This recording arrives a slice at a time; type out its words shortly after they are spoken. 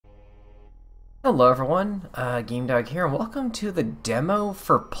Hello everyone, GameDog here, and welcome to the demo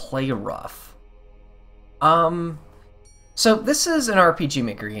for Play Rough. Um, so this is an RPG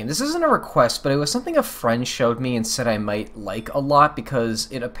Maker game. This isn't a request, but it was something a friend showed me and said I might like a lot because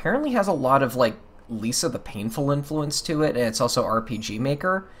it apparently has a lot of, like, Lisa the Painful influence to it, and it's also RPG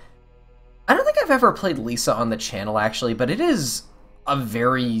Maker. I don't think I've ever played Lisa on the channel, actually, but it is a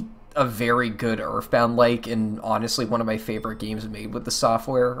very good Earthbound-like, and honestly one of my favorite games made with the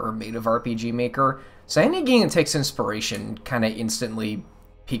software, or made of RPG Maker. So any game that takes inspiration kind of instantly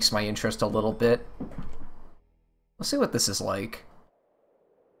piques my interest a little bit. Let's see what this is like.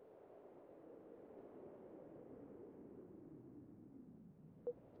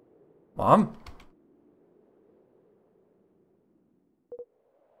 Mom?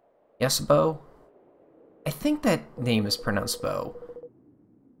 Yes, Bo? I think that name is pronounced Bo.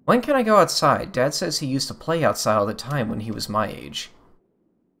 When can I go outside? Dad says he used to play outside all the time when he was my age.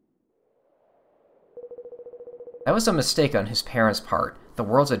 That was a mistake on his parents' part. The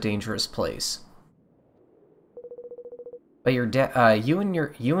world's a dangerous place. But you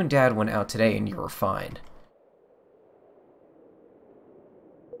and Dad went out today and you were fine.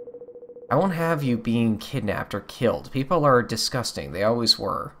 I won't have you being kidnapped or killed. People are disgusting. They always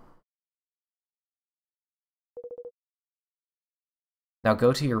were. Now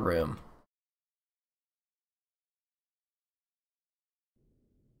go to your room.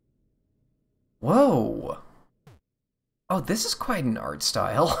 Whoa! Oh, this is quite an art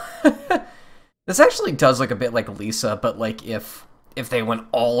style. This actually does look a bit like Lisa, but like if they went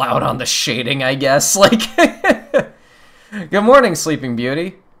all out on the shading, I guess. Like, good morning, Sleeping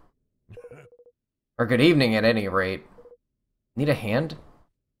Beauty. Or good evening, at any rate. Need a hand?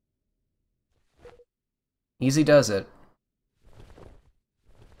 Easy does it.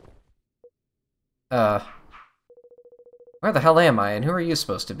 Uh, where the hell am I, and who are you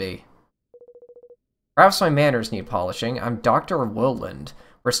supposed to be? Perhaps my manners need polishing. I'm Dr. Willand.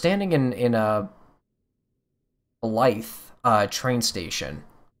 We're standing in a Blythe train station.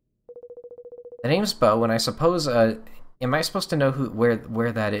 The name's Bo, and I suppose, am I supposed to know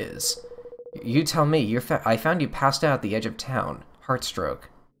where that is? You tell me. I found you passed out at the edge of town. Heartstroke.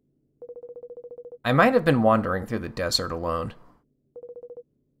 I might have been wandering through the desert alone.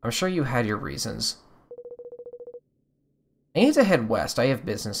 I'm sure you had your reasons. I need to head west. I have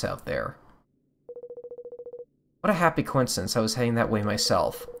business out there. What a happy coincidence. I was heading that way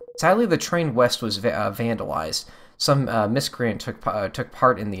myself. Sadly, the train west was vandalized. Some miscreant took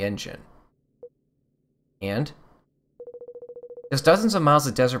part in the engine. And? There's dozens of miles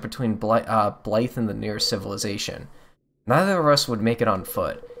of desert between Blythe and the nearest civilization. Neither of us would make it on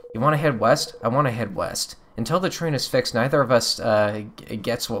foot. You want to head west? I want to head west. Until the train is fixed, neither of us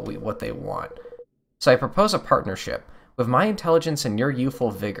gets what they want. So I propose a partnership. With my intelligence and your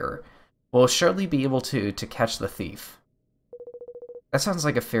youthful vigor, we'll surely be able to catch the thief. That sounds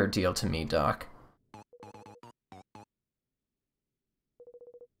like a fair deal to me, Doc.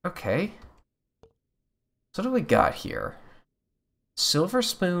 Okay. So what do we got here? Silver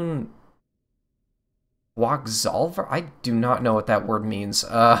Spoon Wogzolver? I do not know what that word means.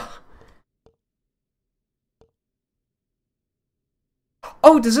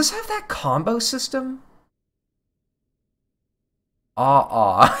 Oh, does this have that combo system?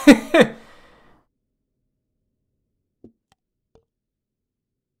 Ah.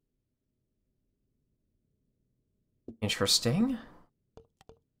 Interesting.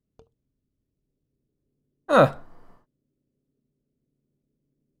 Huh.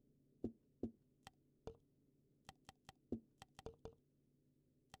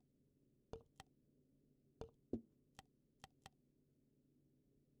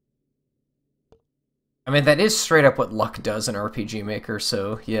 I mean, that is straight up what luck does in RPG Maker,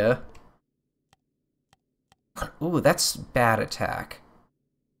 so yeah. Ooh, that's bad attack.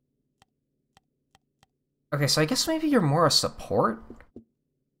 Okay, so I guess maybe you're more a support?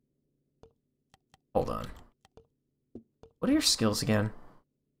 Hold on. What are your skills again?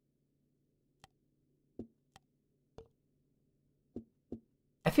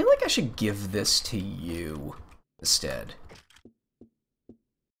 I feel like I should give this to you instead.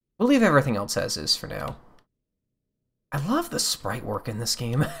 We'll leave everything else as is for now. I love the sprite work in this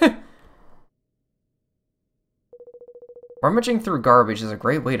game. Rummaging through garbage is a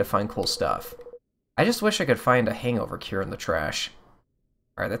great way to find cool stuff. I just wish I could find a hangover cure in the trash.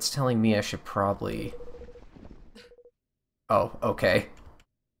 Alright, that's telling me I should probably... Oh, okay.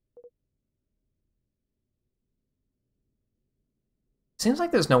 Seems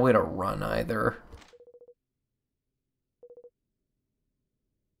like there's no way to run either.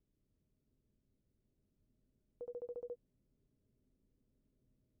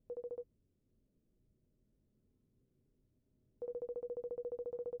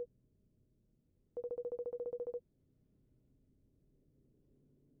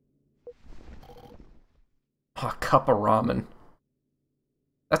 Oh, a cup of ramen.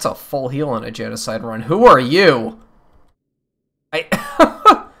 That's a full heal on a genocide run. Who are you?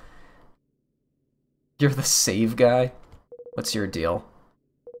 You're the save guy? What's your deal?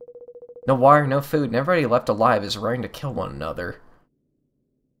 No water, no food, and everybody left alive is raring to kill one another.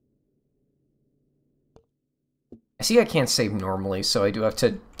 I see I can't save normally, so I do have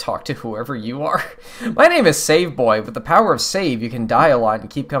to talk to whoever you are. My name is Save Boy. With the power of save, you can die a lot and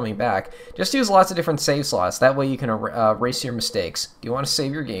keep coming back. Just use lots of different save slots. That way you can erase your mistakes. Do you want to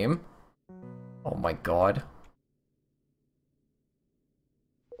save your game? Oh my god.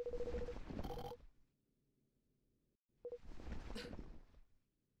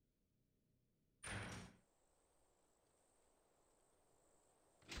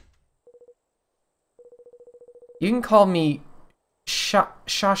 You can call me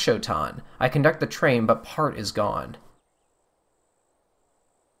Shashotan. I conduct the train, but part is gone.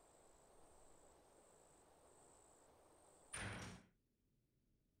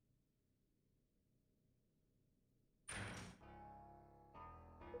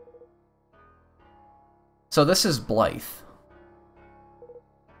 So this is Blythe.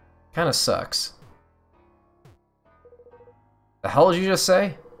 Kinda sucks. The hell did you just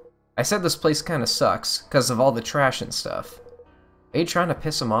say? I said this place kinda sucks, because of all the trash and stuff. Are you trying to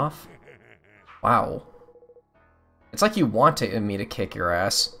piss him off? Wow. It's like you wanted me to kick your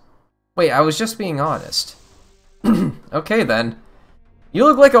ass. Wait, I was just being honest. Okay then. You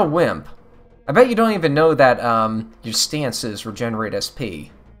look like a wimp. I bet you don't even know that, your stances regenerate SP.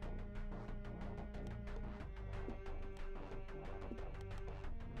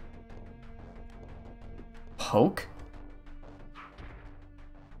 Poke?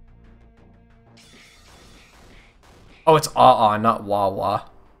 Oh, it's not wah-wah.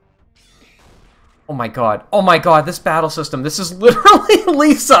 Oh my god. Oh my god, this battle system. This is literally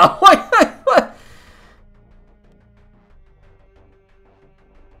Lisa!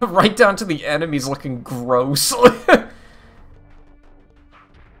 Right down to the enemies looking gross.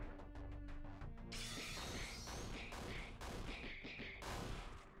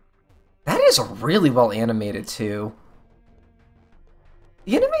 That is really well animated, too.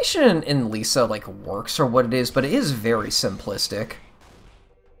 The animation in Lisa, like, works for what it is, but it is very simplistic.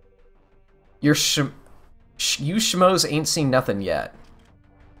 You schmoes ain't seen nothing yet.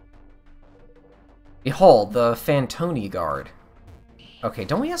 Behold, the Fantoni guard. Okay,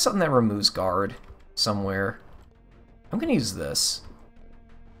 don't we have something that removes guard somewhere? I'm gonna use this.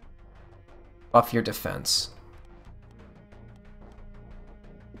 Buff your defense.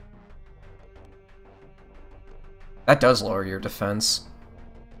 That does lower your defense.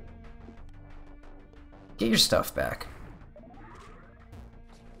 Get your stuff back.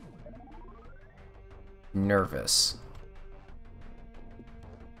 Nervous.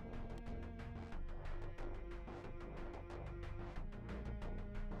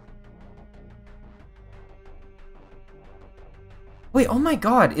 Wait, oh my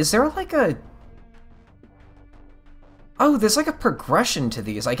god, is there like a... Oh, there's like a progression to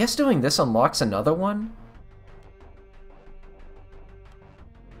these. I guess doing this unlocks another one?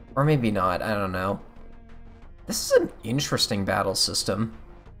 Or maybe not, I don't know. This is an interesting battle system.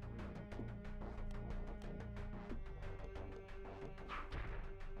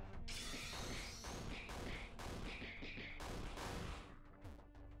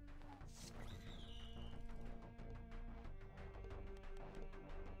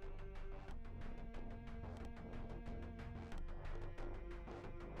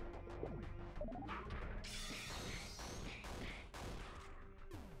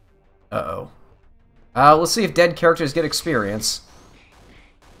 Uh-oh. Let's see if dead characters get experience.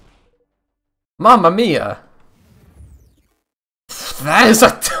 Mamma mia! That is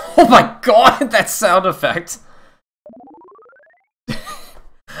a... Oh my god, that sound effect!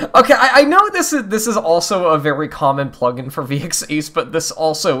 Okay, I know this is also a very common plugin for VX Ace, but this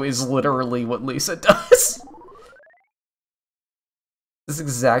also is literally what Lisa does. This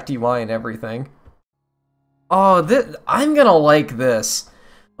exact UI and everything. Oh, I'm gonna like this.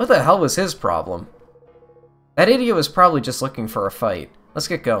 What the hell was his problem? That idiot was probably just looking for a fight. Let's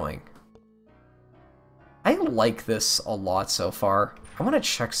get going. I like this a lot so far. I want to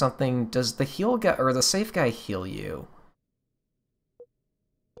check something. Does the heal guy or the safe guy heal you?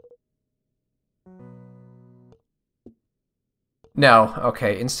 No.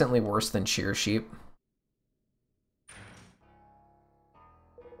 Okay, instantly worse than Cheer Sheep.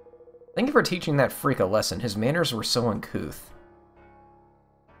 Thank you for teaching that freak a lesson. His manners were so uncouth.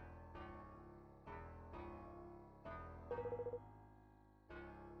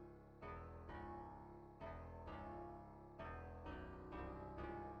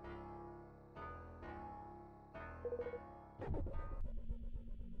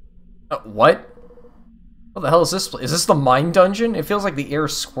 What? What the hell is this? Is this the mine dungeon? It feels like the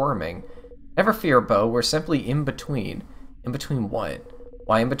air's squirming. Never fear, Bo. We're simply in between. In between what?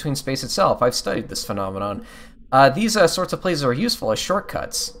 Why in between space itself? I've studied this phenomenon. These sorts of places are useful as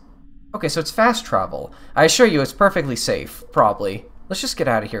shortcuts. Okay, so it's fast travel. I assure you it's perfectly safe. Probably. Let's just get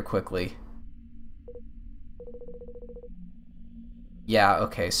out of here quickly. Yeah,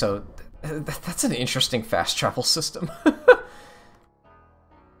 okay, so that's an interesting fast travel system.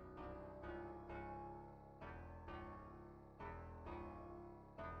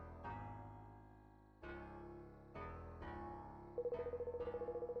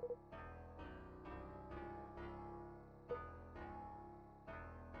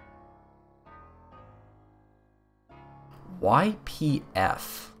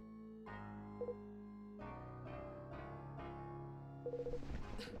 YPF.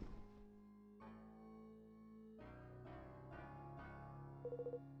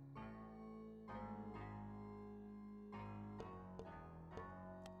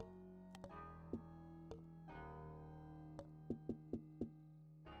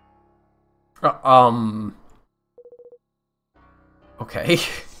 Okay.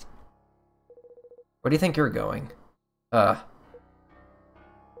 Where do you think you're going? Uh,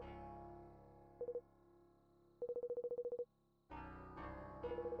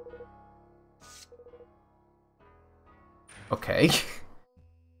 okay.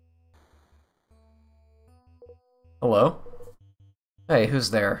 Hello? Hey,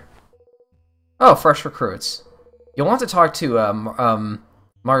 who's there? Oh, fresh recruits. You'll want to talk to,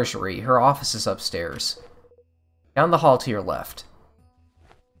 Marjorie. Her office is upstairs. Down the hall to your left.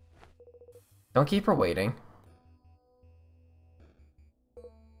 Don't keep her waiting.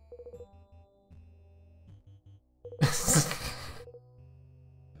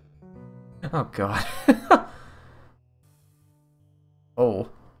 Oh, God. Oh.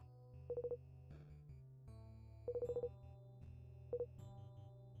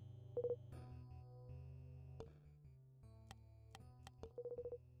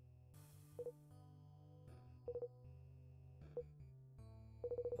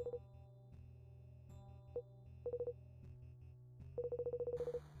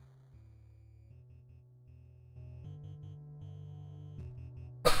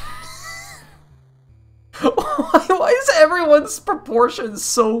 Why is everyone's proportions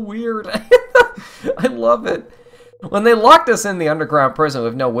so weird? I love it. When they locked us in the underground prison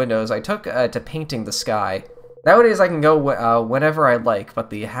with no windows, I took to painting the sky. Nowadays I can go whenever I like,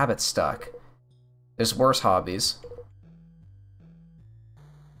 but the habit stuck. There's worse hobbies.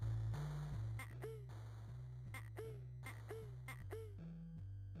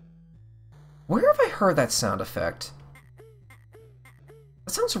 Where have I heard that sound effect?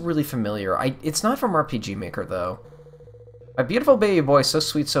 That sounds really familiar. It's not from RPG Maker, though. My beautiful baby boy, so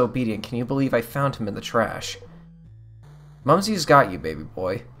sweet, so obedient. Can you believe I found him in the trash? Mumsy's got you, baby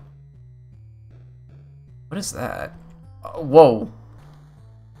boy. What is that? Whoa.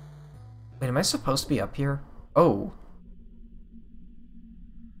 Wait, am I supposed to be up here? Oh.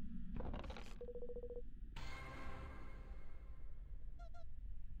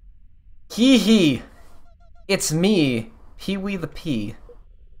 Hee hee. It's me, Pee-wee the Pea.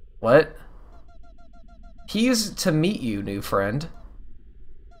 What? Pleased to meet you, new friend.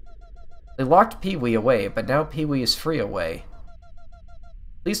 They locked Pee-wee away, but now Pee-wee is free away.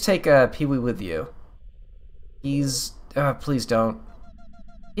 Please take Pee-wee with you. Please don't.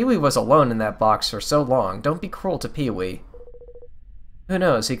 Pee-wee was alone in that box for so long. Don't be cruel to Pee-wee. Who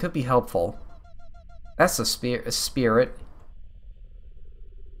knows, he could be helpful. That's the spirit.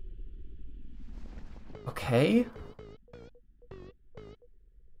 Okay.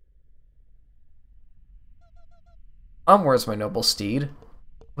 Where's my noble steed?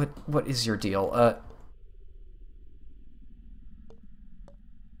 What is your deal?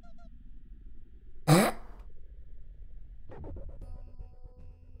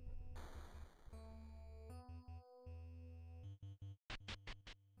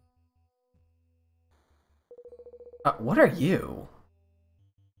 What are you?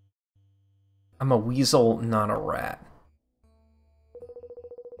 I'm a weasel, not a rat.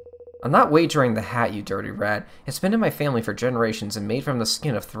 I'm not wagering the hat, you dirty rat. It's been in my family for generations and made from the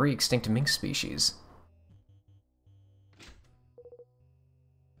skin of 3 extinct mink species.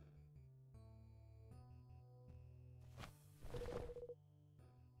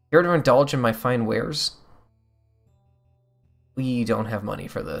 Here to indulge in my fine wares? We don't have money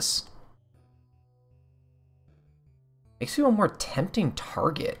for this. Makes you a more tempting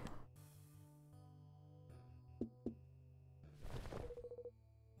target.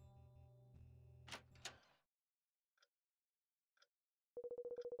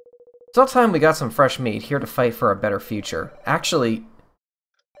 It's all time we got some fresh meat, here to fight for a better future. Actually,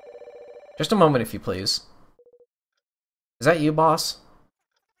 just a moment if you please. Is that you, boss?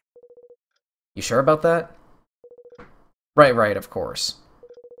 You sure about that? Right, of course.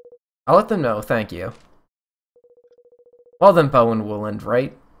 I'll let them know, thank you. Well then, Bo and Wooland,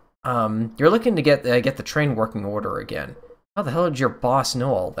 right? You're looking to get the train working order again. How the hell did your boss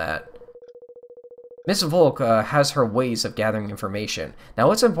know all that? Miss Volk has her ways of gathering information. Now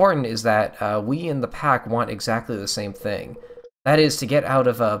what's important is that we in the pack want exactly the same thing. That is, to get out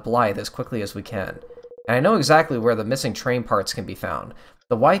of Blythe as quickly as we can. And I know exactly where the missing train parts can be found.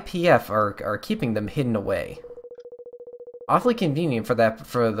 The YPF are keeping them hidden away. Awfully convenient for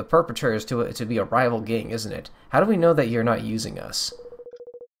the perpetrators to be a rival gang, isn't it? How do we know that you're not using us?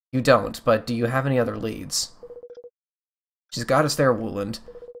 You don't, but do you have any other leads? She's got us there, Wooland.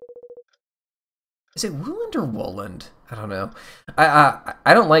 Is it Wooland or Wooland? I don't know.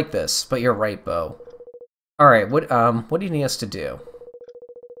 I don't like this, but you're right, Bo. Alright, what do you need us to do?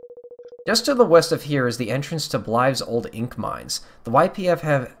 Just to the west of here is the entrance to Blythe's old ink mines. The YPF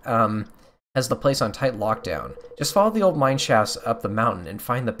has the place on tight lockdown. Just follow the old mine shafts up the mountain and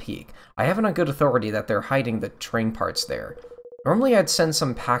find the peak. I have it on good authority that they're hiding the train parts there. Normally I'd send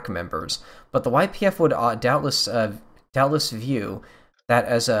some pack members, but the YPF would doubtless view that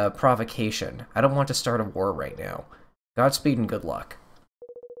as a provocation. I don't want to start a war right now. Godspeed and good luck.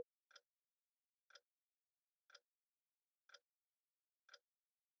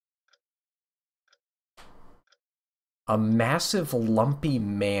 A massive lumpy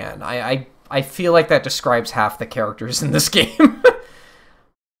man. I feel like that describes half the characters in this game.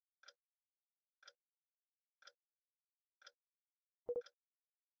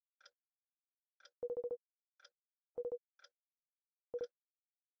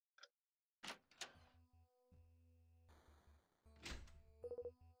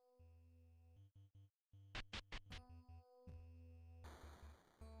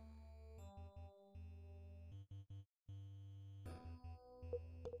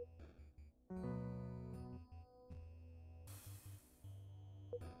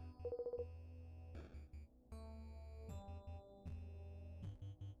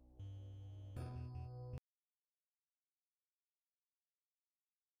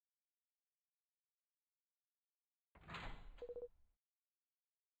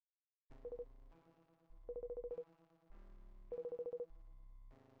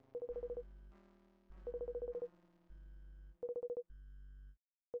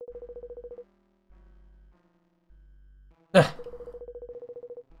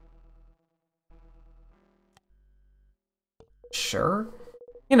 Sure.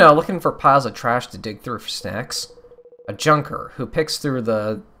 You know, looking for piles of trash to dig through for snacks. A junker who picks through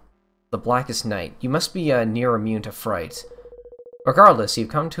the blackest night. You must be near immune to fright. Regardless, you've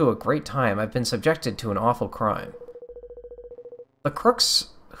come to a great time. I've been subjected to an awful crime. The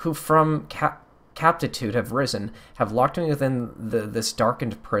crooks who from captitude have risen have locked me within this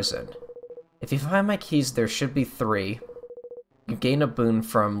darkened prison. If you find my keys, there should be 3. You gain a boon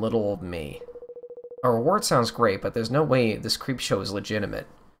from little old me. A reward sounds great, but there's no way this creep show is legitimate.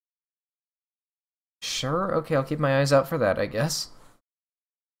 Sure, okay, I'll keep my eyes out for that, I guess.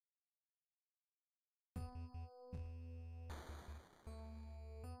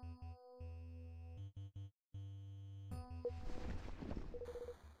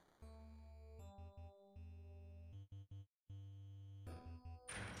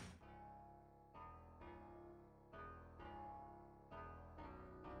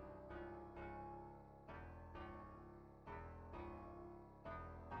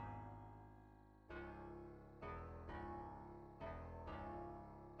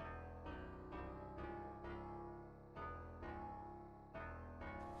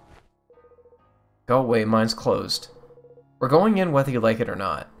 Go away, mine's closed. We're going in whether you like it or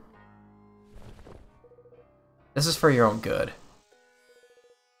not. This is for your own good.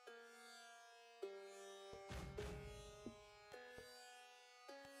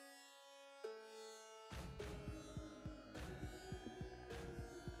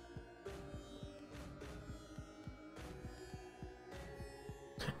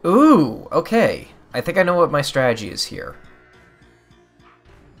 Ooh, okay. I think I know what my strategy is here.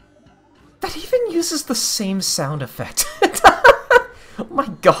 That even uses the same sound effect. Oh my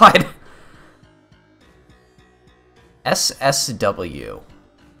god. SSW.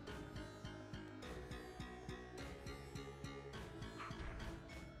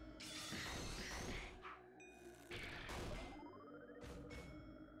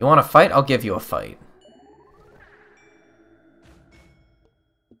 You want to fight? I'll give you a fight.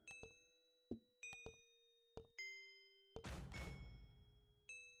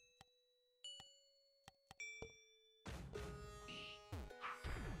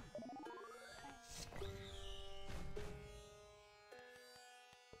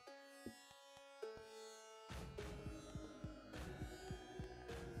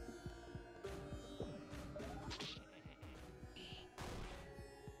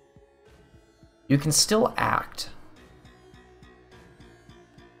 You can still act.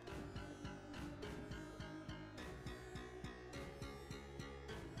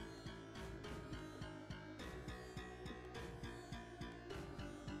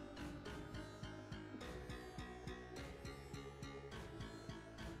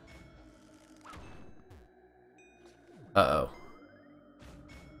 Uh-oh.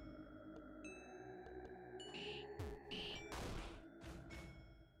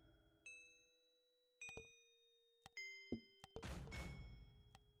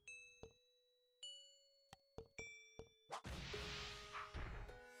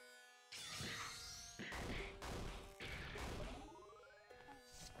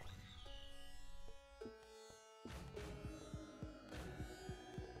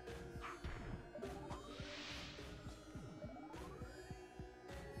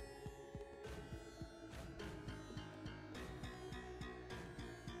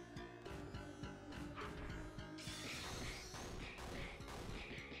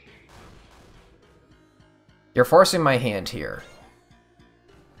 You're forcing my hand here.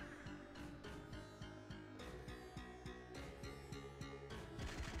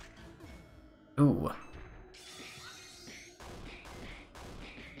 Ooh.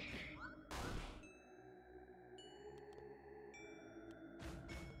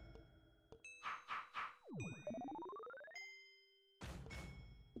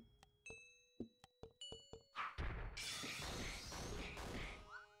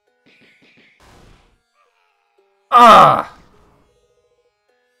 Ah!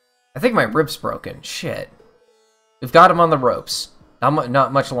 I think my rib's broken. Shit. We've got him on the ropes.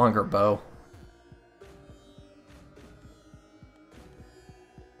 Not much longer, Bo.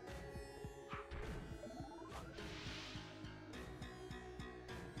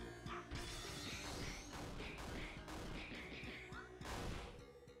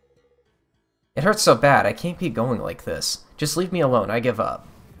 It hurts so bad, I can't keep going like this. Just leave me alone, I give up.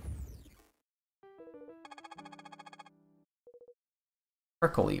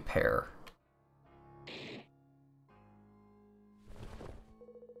 Prickly pear.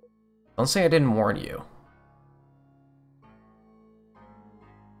 Don't say I didn't warn you.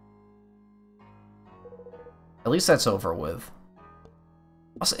 At least that's over with.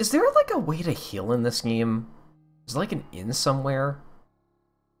 Also, is there like a way to heal in this game? Is there like an inn somewhere?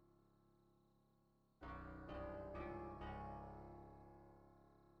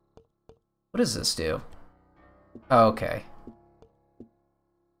 What does this do? Oh, okay.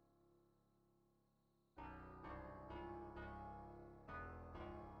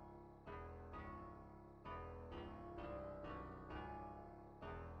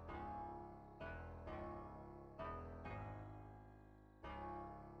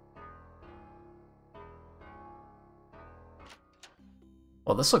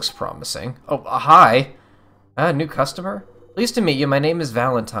 Well, this looks promising. Oh, hi! New customer? Pleased to meet you, my name is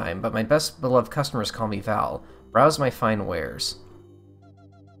Valentine, but my best beloved customers call me Val. Browse my fine wares.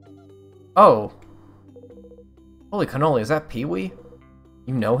 Oh. Holy cannoli, is that Pee-wee?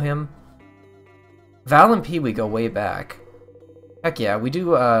 You know him? Val and Pee-wee go way back. Heck yeah, we do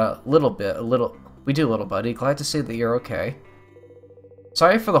we do, little buddy. Glad to see that you're okay.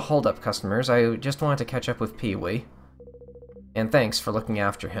 Sorry for the hold-up, customers. I just wanted to catch up with Pee-wee. And thanks for looking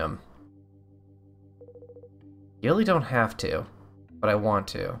after him. You really don't have to, but I want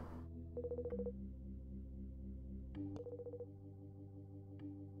to.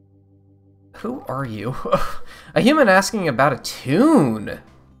 Who are you? A human asking about a tune!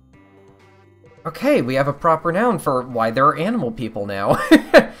 Okay, we have a proper noun for why there are animal people now.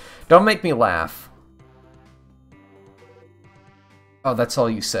 Don't make me laugh. Oh, that's all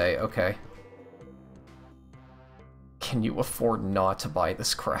you say, okay. Can you afford not to buy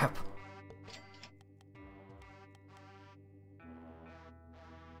this crap?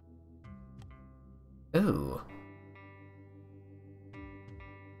 Ooh.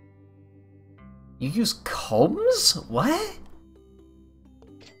 You use combs? What?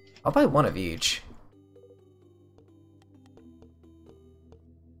 I'll buy one of each.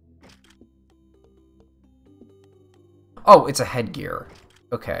 Oh, it's a headgear.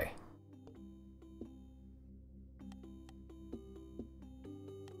 Okay.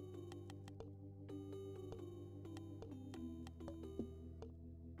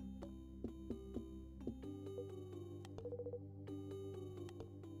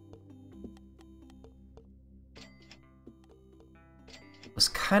 Was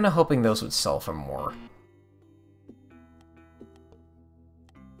kind of hoping those would sell for more.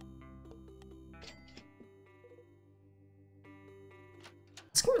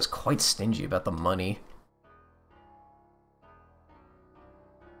 This game is quite stingy about the money.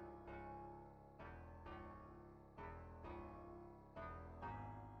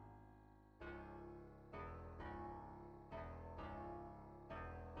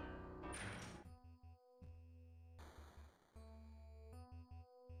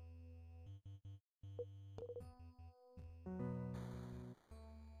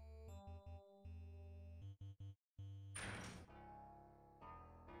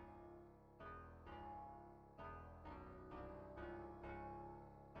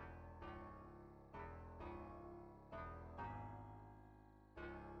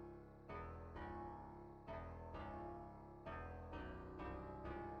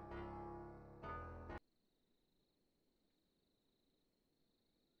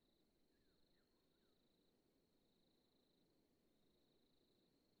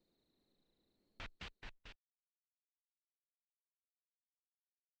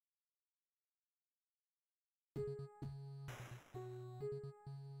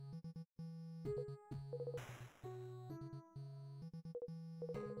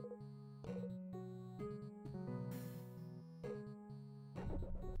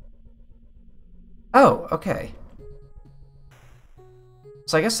 Oh, okay.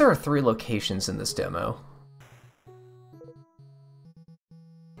 So I guess there are 3 locations in this demo.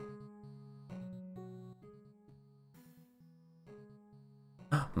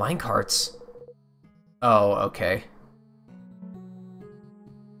 Minecarts. Oh, okay.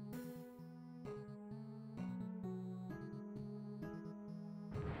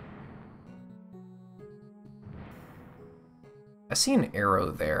 I see an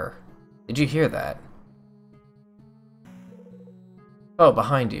arrow there. Did you hear that? Oh,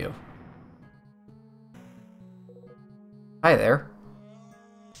 behind you. Hi there.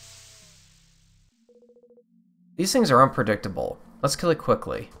 These things are unpredictable. Let's kill it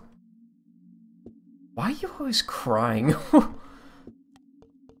quickly. Why are you always crying?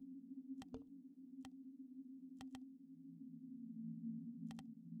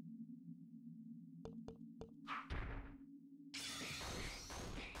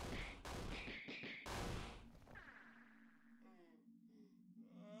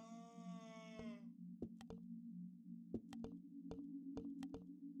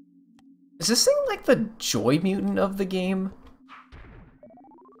 Is this thing like the Joy Mutant of the game?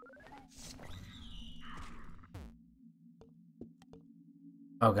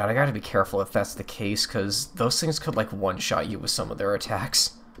 Oh god, I gotta be careful if that's the case, because those things could like one-shot you with some of their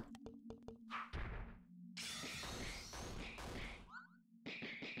attacks.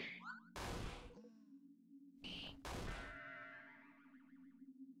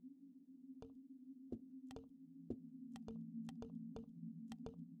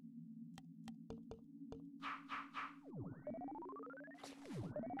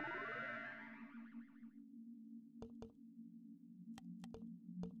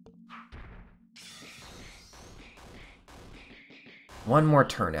 One more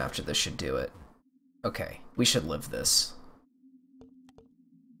turn after this should do it. Okay, we should live this.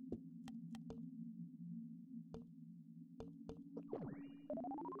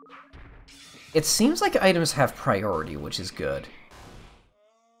 It seems like items have priority, which is good.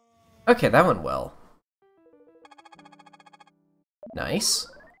 Okay, that went well. Nice.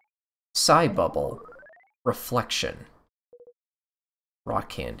 Psy Bubble. Reflection. Rock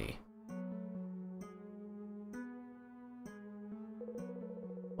Candy.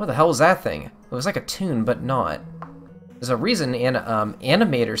 What the hell was that thing? It was like a tune, but not. There's a reason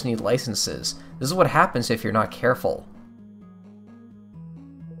animators need licenses. This is what happens if you're not careful.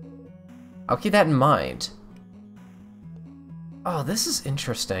 I'll keep that in mind. Oh, this is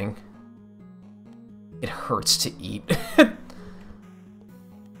interesting. It hurts to eat. That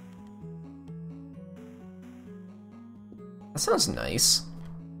sounds nice.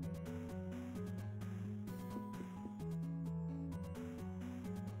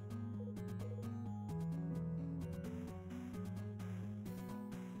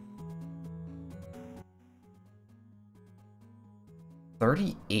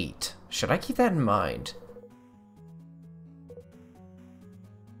 $38. Should I keep that in mind?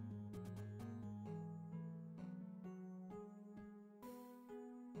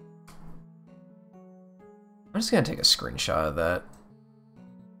 I'm just gonna take a screenshot of that.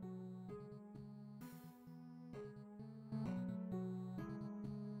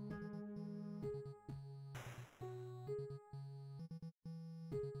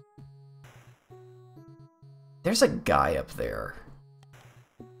 There's a guy up there.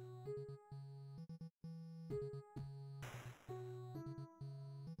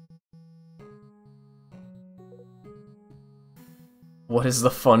 What is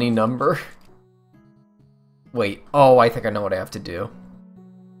the funny number? Wait, oh, I think I know what I have to do.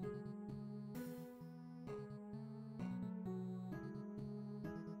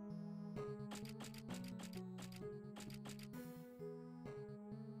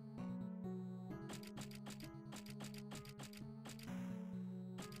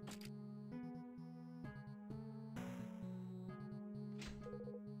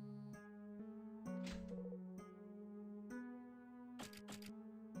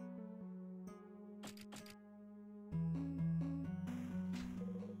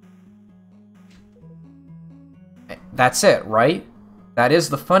 That's it, right? That is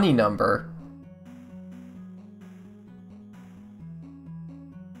the funny number.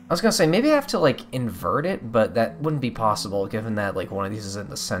 I was gonna say, maybe I have to, like, invert it, but that wouldn't be possible, given that, like, one of these is in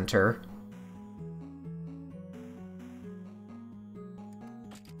the center.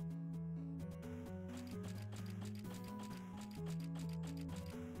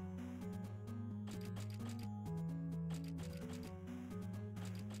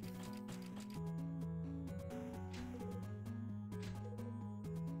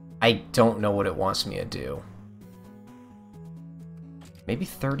 I don't know what it wants me to do. Maybe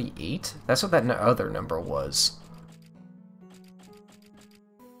 38? That's what that other number was.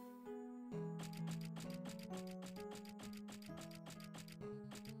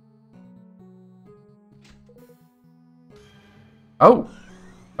 Oh!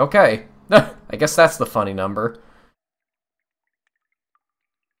 Okay. I guess that's the funny number.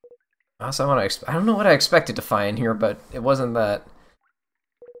 Also, I don't know what I expected to find here, but it wasn't that.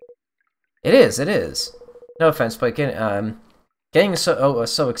 It is, it is. No offense, but getting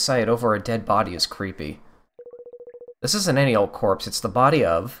so excited over a dead body is creepy. This isn't any old corpse, it's the body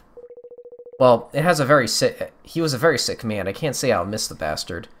of... Well, it has a very sick... He was a very sick man, I can't say I'll miss the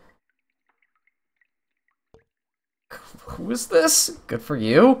bastard. Who is this? Good for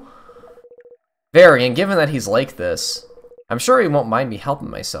you. Very, and given that he's like this, I'm sure he won't mind me helping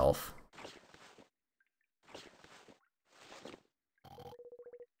myself.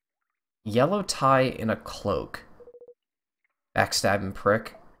 Yellow tie in a cloak. Backstabbing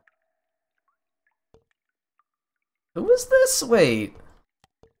prick. Who is this? Wait.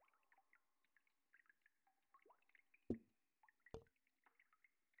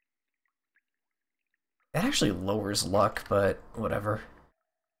 That actually lowers luck, but whatever.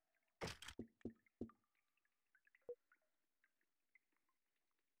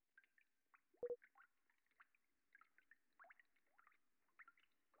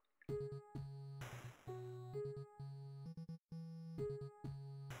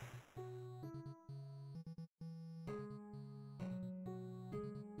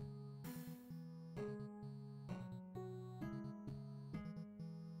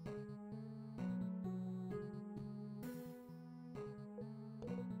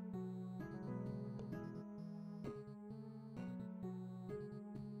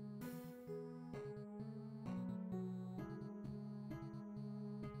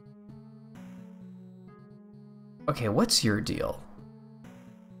 Okay, what's your deal?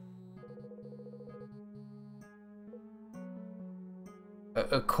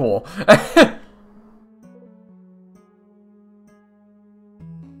 Cool.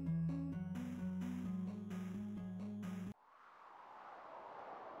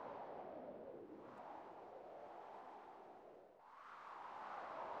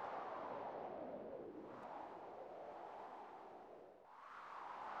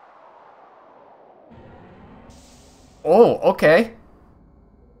 Oh, okay.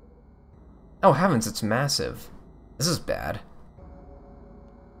 Oh heavens, it's massive. This is bad.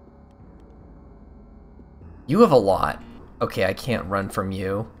 You have a lot. Okay, I can't run from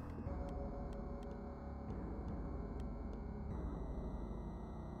you.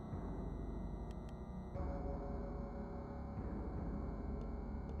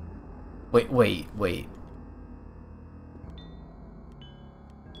 Wait.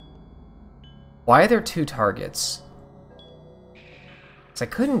 Why are there two targets? Because I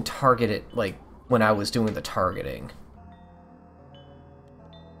couldn't target it, like, when I was doing the targeting.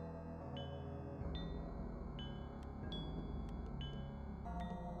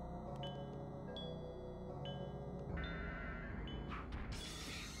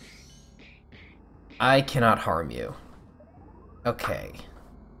 I cannot harm you. Okay.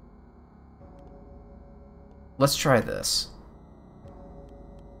 Let's try this.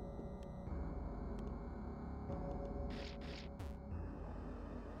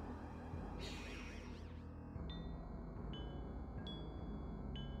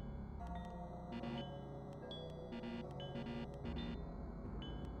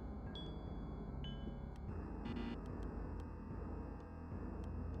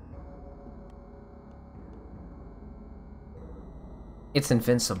 It's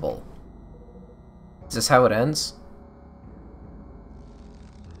invincible. Is this how it ends?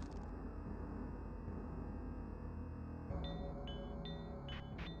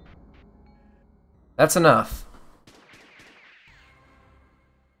 That's enough.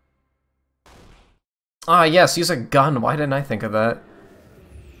 Ah, yes, use a gun. Why didn't I think of that?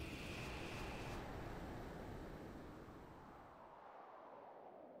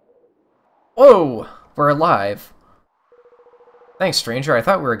 Whoa! We're alive. Thanks, stranger. I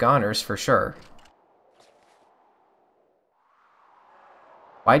thought we were goners for sure.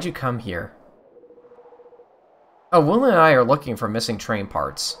 Why'd you come here? Oh, Will and I are looking for missing train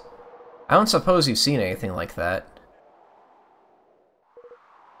parts. I don't suppose you've seen anything like that.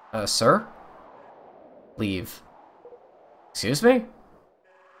 Sir? Leave. Excuse me?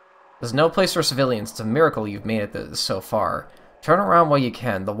 There's no place for civilians. It's a miracle you've made it this so far. Turn around while you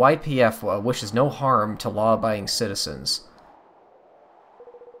can. The YPF wishes no harm to law-abiding citizens.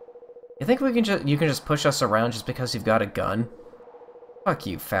 You think you can just push us around just because you've got a gun? Fuck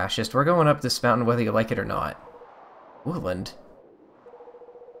you, fascist. We're going up this mountain whether you like it or not. Woodland.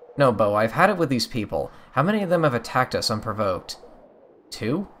 No, Bo, I've had it with these people. How many of them have attacked us unprovoked?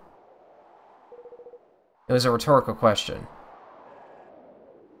 2? It was a rhetorical question.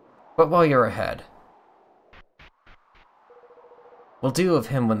 But while you're ahead, we'll do of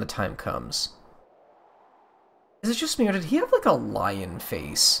him when the time comes. Is it just me, or did he have, like, a lion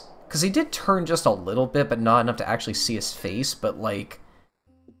face? Because he did turn just a little bit, but not enough to actually see his face, but, like...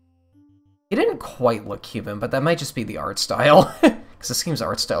 He didn't quite look human, but that might just be the art style. Because this game's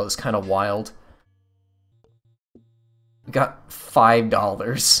art style is kind of wild. We got $5.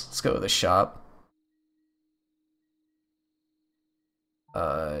 Let's go to the shop.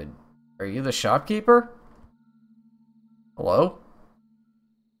 Are you the shopkeeper? Hello?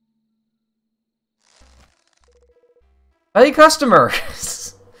 Hey, customer!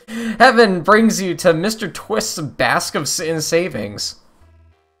 Heaven brings you to Mr. Twist's Bask of Savings.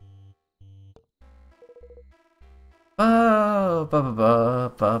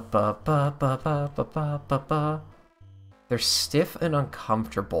 They're stiff and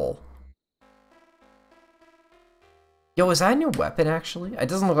uncomfortable. Yo, is that a new weapon, actually? It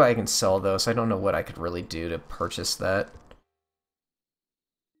doesn't look like I can sell those, so I don't know what I could really do to purchase that.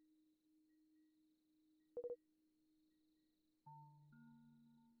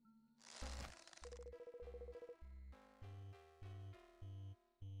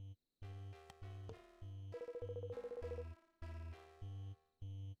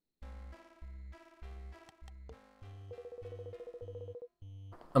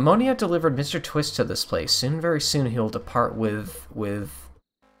 Ammonia delivered Mr. Twist to this place. Soon, very soon, he'll depart with...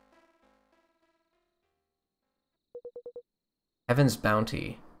 Heaven's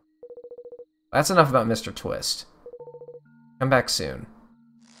bounty. That's enough about Mr. Twist. Come back soon.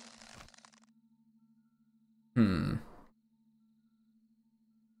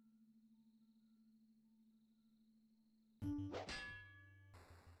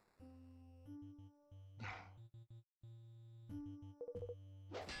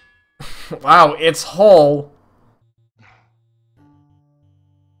 Wow, it's whole.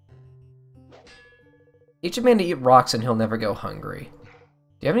 Teach a man to eat rocks and he'll never go hungry. Do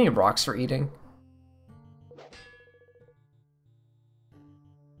you have any rocks for eating?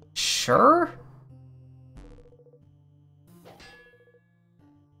 Sure?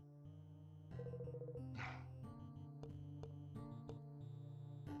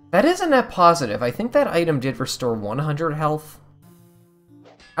 That is a net positive. I think that item did restore 100 health.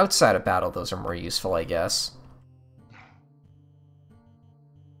 Outside of battle, those are more useful, I guess.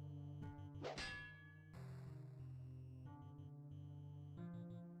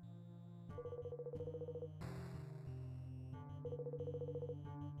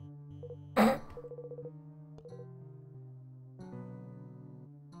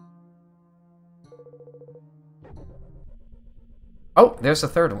 Oh, there's the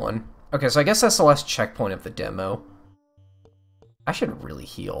third one. Okay, so I guess that's the last checkpoint of the demo. I should really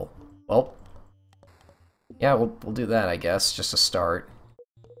heal. Well, yeah, we'll do that, I guess, just to start.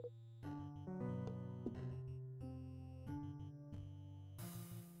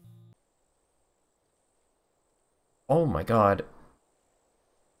 Oh my god.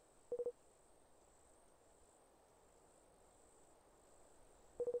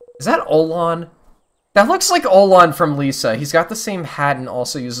 Is that Olan? That looks like Olan from Lisa. He's got the same hat and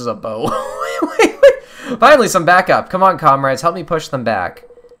also uses a bow. Wait. Finally, some backup. Come on, comrades. Help me push them back.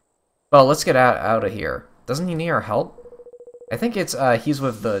 Well, let's get out of here. Doesn't he need our help? I think it's, he's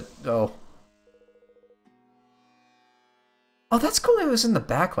with the... Oh. Oh, that's cool it was in the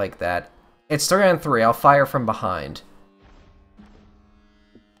back like that. It's 3 on 3. I'll fire from behind.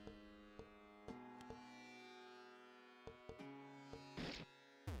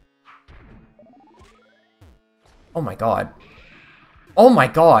 Oh my god. Oh my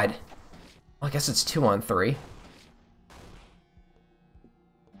god! Well, I guess it's 2 on 3.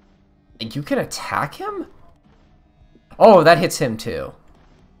 You can attack him? Oh, that hits him too.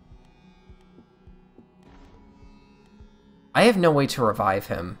 I have no way to revive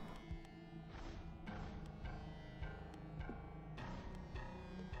him.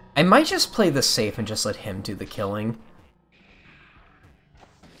 I might just play this safe and just let him do the killing.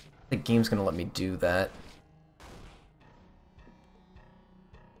 The game's gonna let me do that.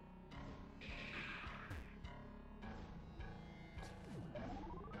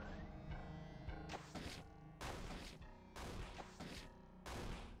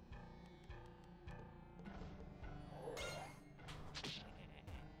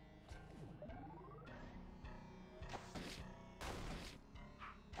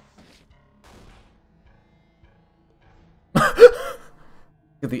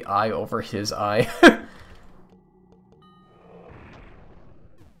 The eye over his eye.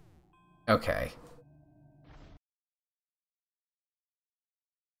 Okay.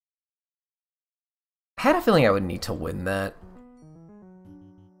 I had a feeling I would need to win that.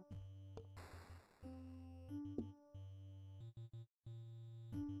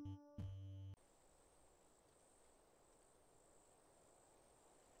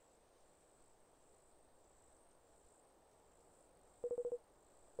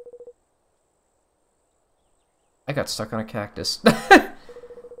 I got stuck on a cactus.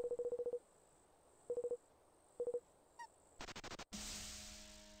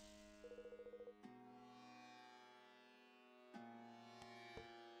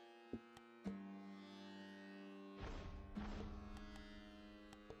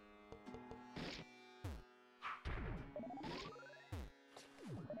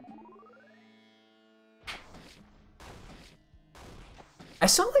 I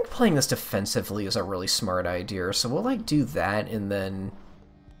still think playing this defensively is a really smart idea, so we'll like do that and then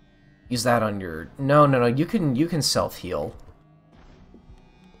use that on your... No, you can self-heal.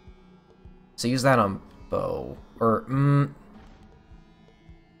 So use that on bow. Or,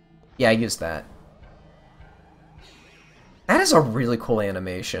 yeah, use that. That is a really cool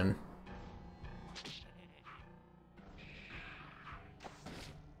animation.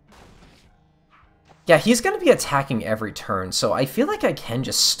 Yeah, he's going to be attacking every turn, so I feel like I can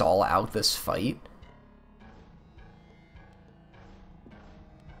just stall out this fight.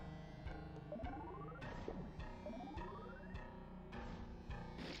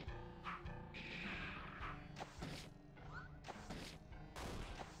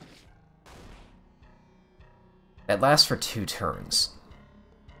 That lasts for 2 turns.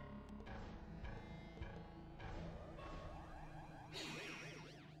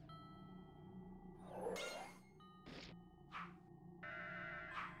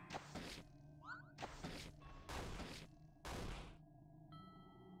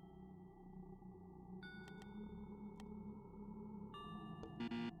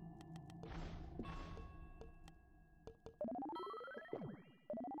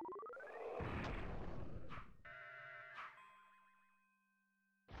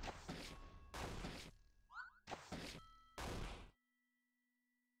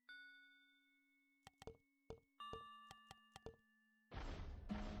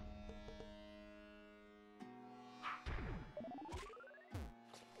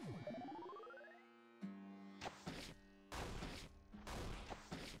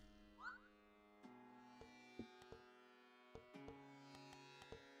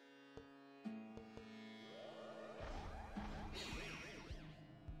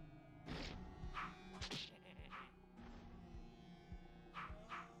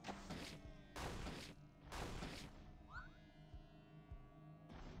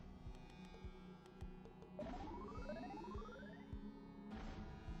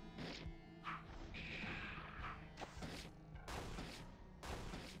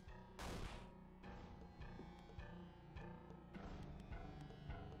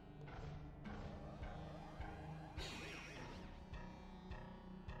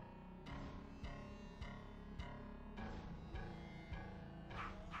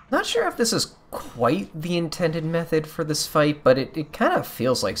 Not sure if this is quite the intended method for this fight, but it kind of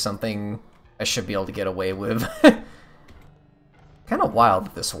feels like something I should be able to get away with. Kind of wild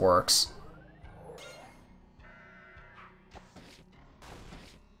that this works.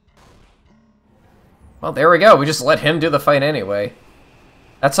 Well, there we go. We just let him do the fight anyway.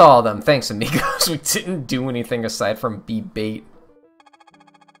 That's all of them. Thanks, amigos. We didn't do anything aside from be bait.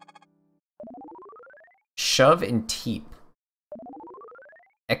 Shove and teep.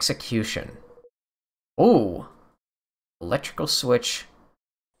 Execution. Ooh. Electrical switch.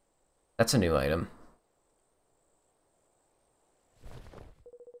 That's a new item.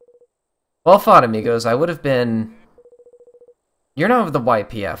 Well fought, amigos. I would have been... You're not with the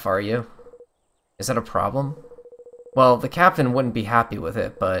YPF, are you? Is that a problem? Well, the captain wouldn't be happy with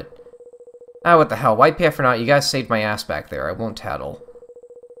it, but... Ah, what the hell. YPF or not, you guys saved my ass back there. I won't tattle.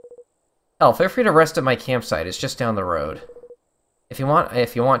 Hell, feel free to rest at my campsite. It's just down the road. If you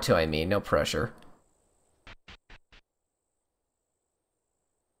want to, I mean. No pressure.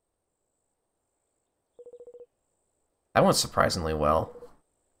 That went surprisingly well.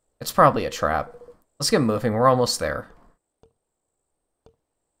 It's probably a trap. Let's get moving. We're almost there.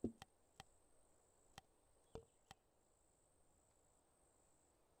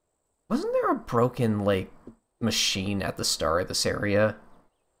 Wasn't there a broken, like, machine at the start of this area?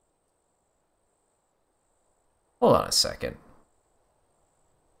 Hold on a second.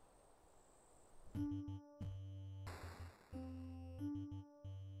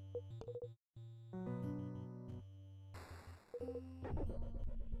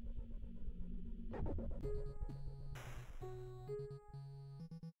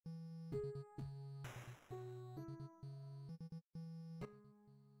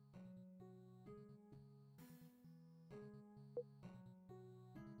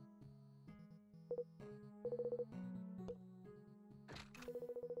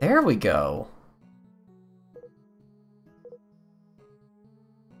 There we go.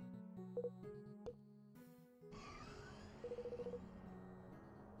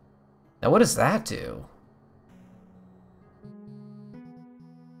 Now what does that do?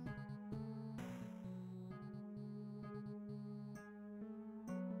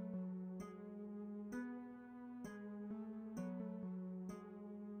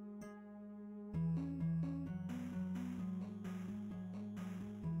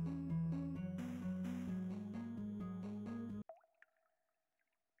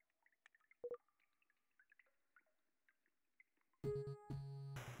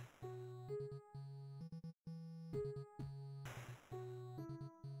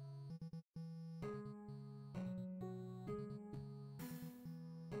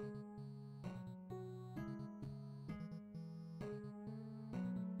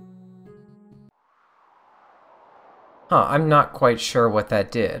 Huh, I'm not quite sure what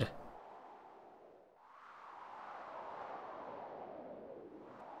that did.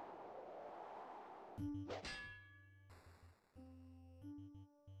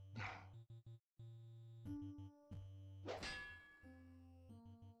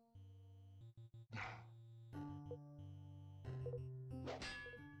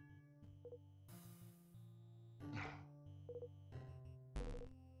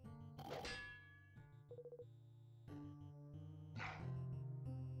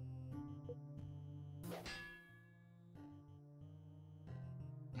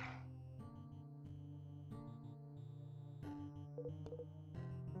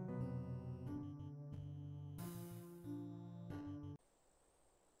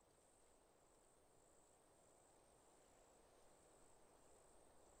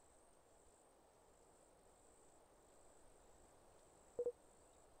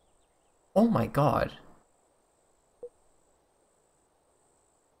 Oh my god.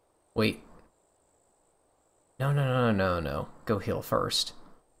 Wait. No. Go heal first.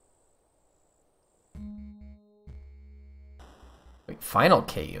 Wait, final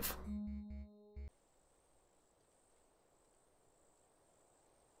cave.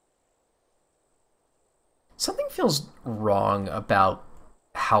 Something feels wrong about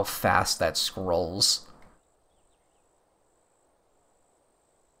how fast that scrolls.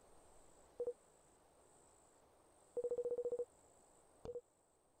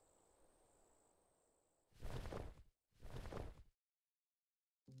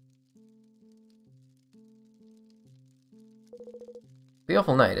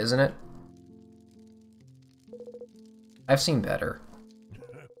 Beautiful night, isn't it? I've seen better.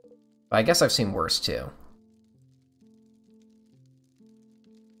 But I guess I've seen worse, too.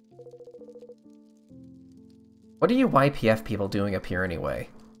 What are you YPF people doing up here anyway?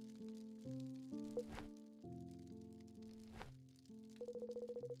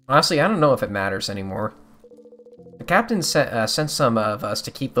 Honestly, I don't know if it matters anymore. The captain sent some of us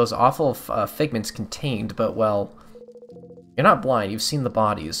to keep those awful figments contained, but, well, you're not blind, you've seen the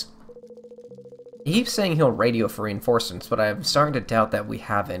bodies. He keeps saying he'll radio for reinforcements, but I'm starting to doubt that we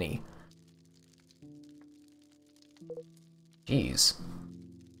have any. Jeez.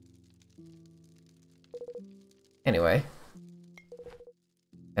 Anyway.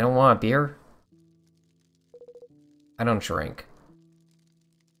 I don't want a beer. I don't drink.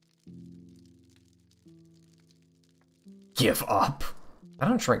 Give up. I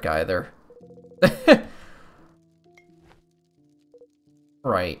don't drink either.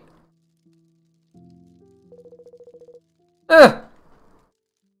 Right. Ah!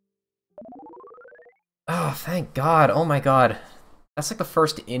 Oh, thank God. Oh my God. That's like the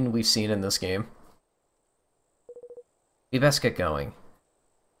first inn we've seen in this game. We best get going.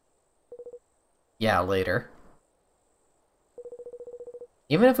 Yeah, later.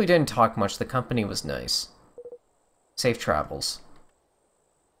 Even if we didn't talk much, the company was nice. Safe travels.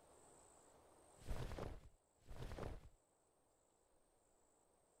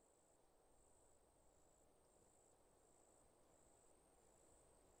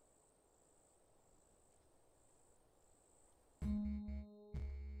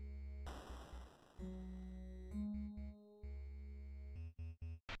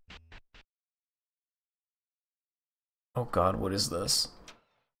 Oh God, what is this?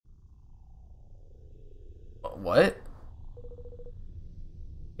 What?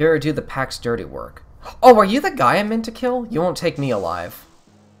 Here, do the pack's dirty work. Oh, are you the guy I meant to kill? You won't take me alive.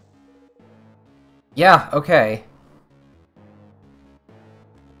 Yeah, okay.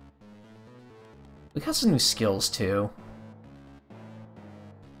 We got some new skills, too.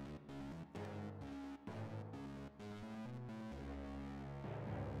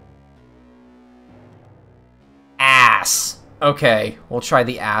 Ass! Okay, we'll try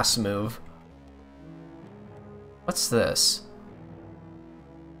the ass move. What's this?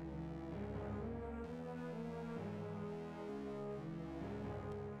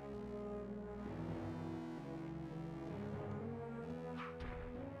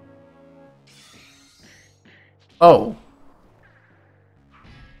 Oh.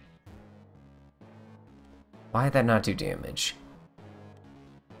 Why did that not do damage?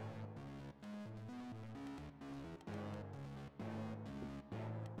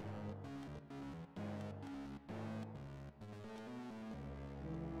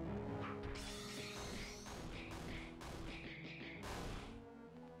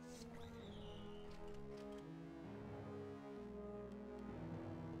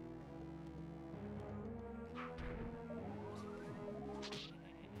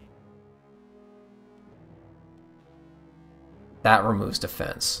 That removes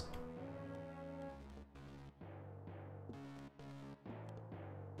defense.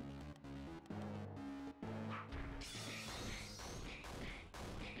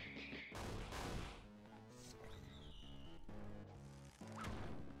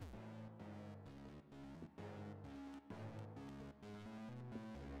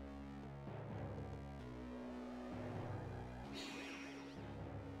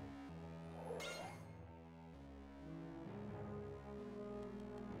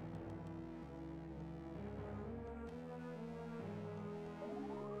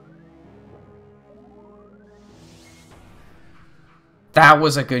 That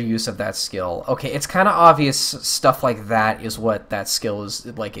was a good use of that skill. Okay, it's kind of obvious stuff like that is what that skill is,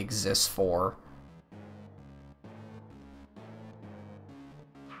 like, exists for.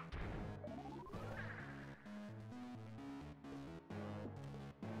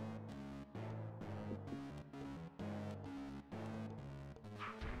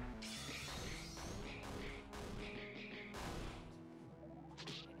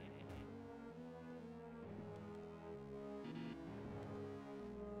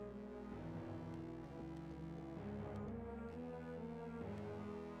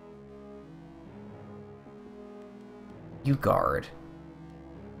 You guard.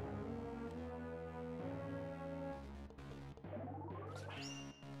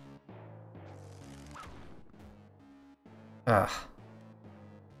 Ugh.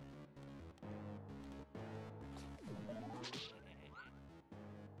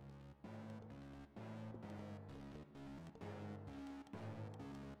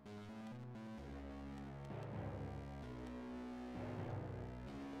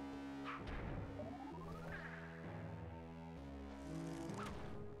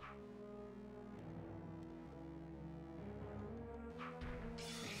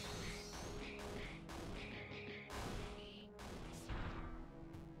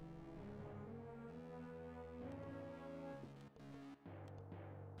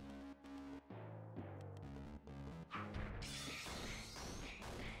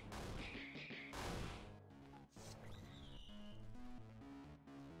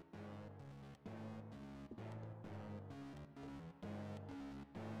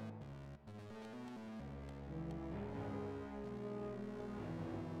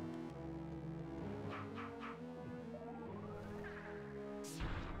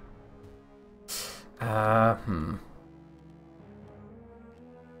 Hmm.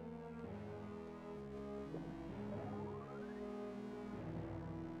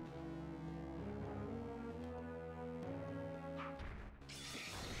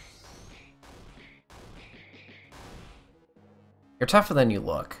 You're tougher than you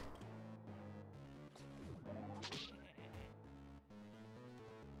look.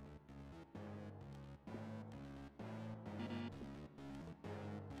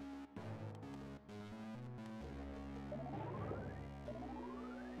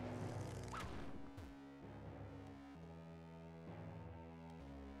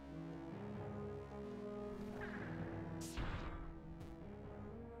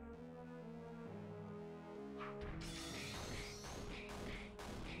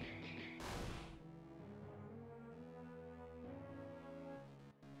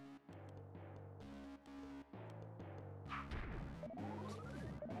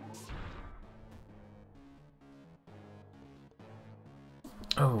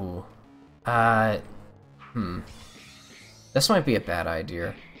 Oh. Hmm. This might be a bad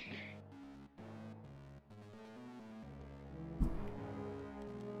idea.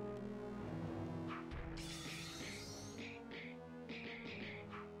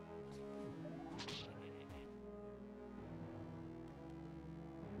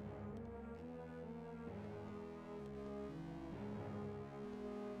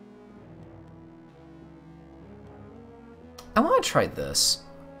 I want to try this.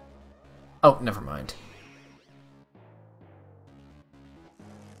 Oh, never mind.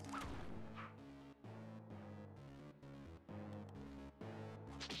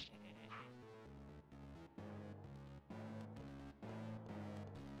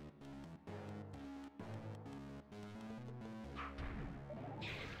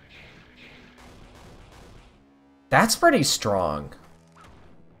 That's pretty strong.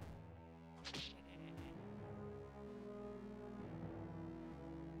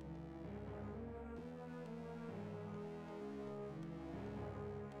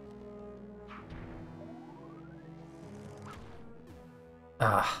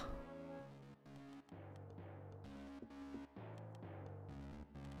 Ah.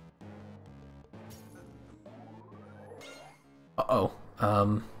 Uh-oh.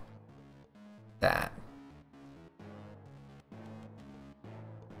 That.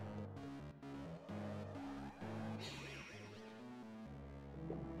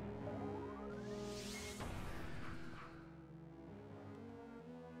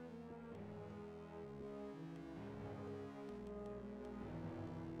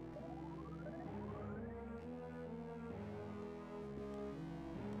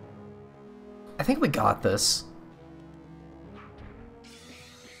 I think we got this.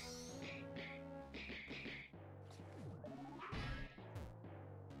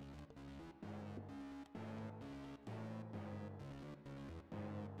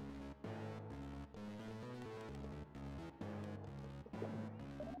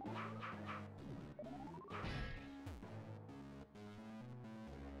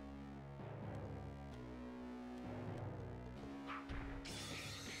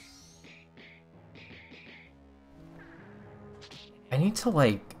 I need to,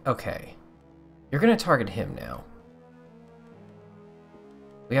 like... Okay. You're gonna target him now.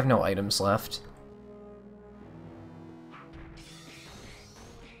 We have no items left.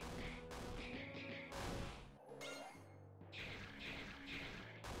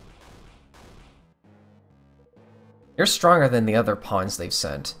 You're stronger than the other pawns they've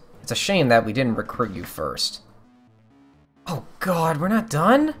sent. It's a shame that we didn't recruit you first. Oh god, we're not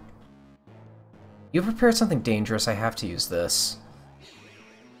done? You prepared something dangerous, I have to use this.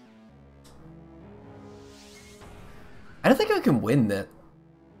 I don't think I can win that.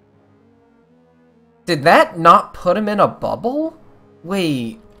 Did that not put him in a bubble?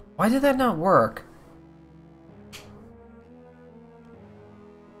 Wait, why did that not work?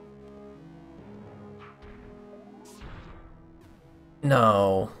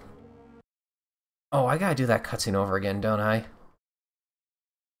 No. Oh, I gotta do that cutscene over again, don't I?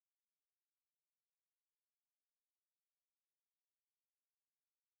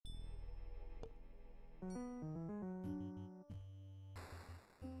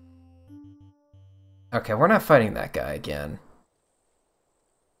 Okay, we're not fighting that guy again.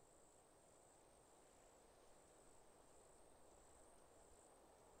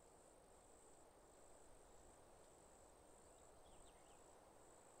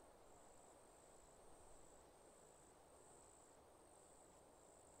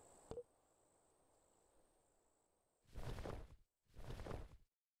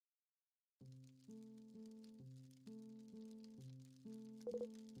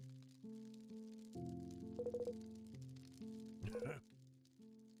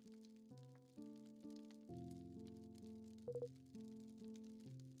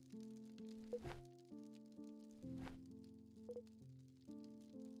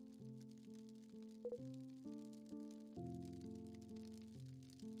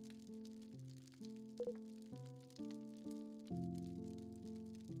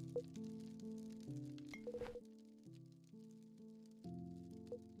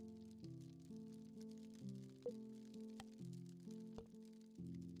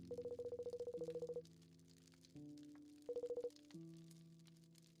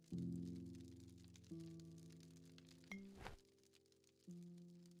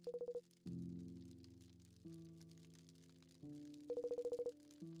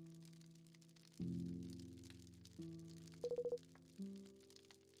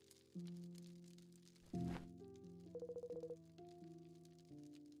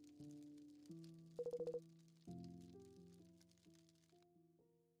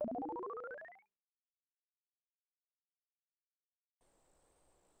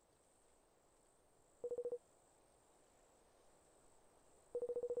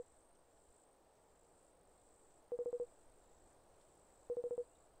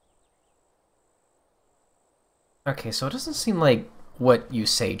 Okay, so it doesn't seem like what you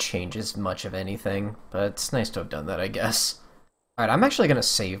say changes much of anything, but it's nice to have done that, I guess. Alright, I'm actually gonna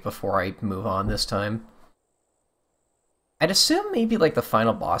save before I move on this time. I'd assume maybe like the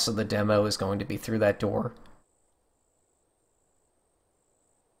final boss of the demo is going to be through that door.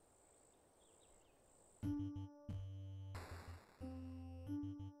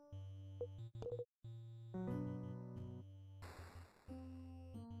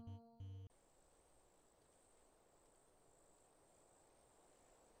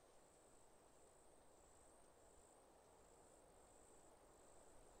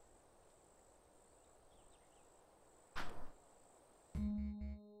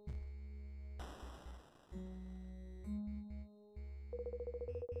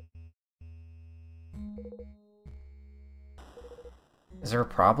 Is there a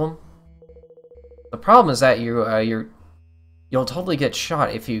problem? The problem is that you'll totally get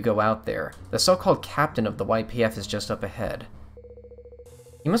shot if you go out there. The so-called captain of the YPF is just up ahead.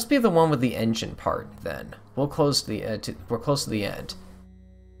 You must be the one with the engine part, then. We're close to the end.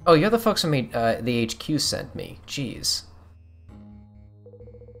 Oh, you're the folks who made the HQ sent me. Jeez.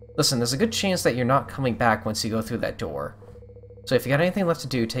 Listen, there's a good chance that you're not coming back once you go through that door. So if you got anything left to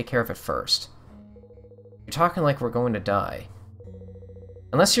do, take care of it first. You're talking like we're going to die.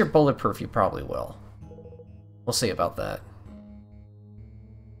 Unless you're bulletproof, you probably will. We'll see about that.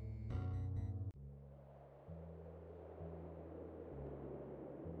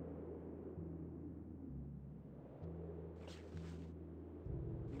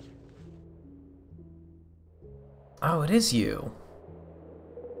 Oh, it is you.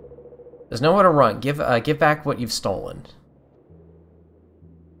 There's nowhere to run. Give back what you've stolen.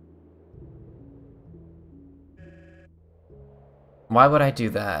 Why would I do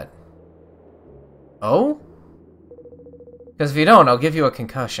that? Oh? Because if you don't, I'll give you a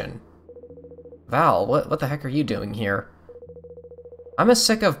concussion. Val, what the heck are you doing here? I'm as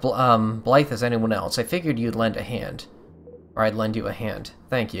sick of Blythe as anyone else. I figured you'd lend a hand. Or I'd lend you a hand.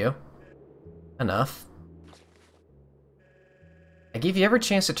 Thank you. Enough. I gave you every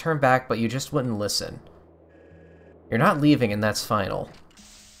chance to turn back, but you just wouldn't listen. You're not leaving, and that's final.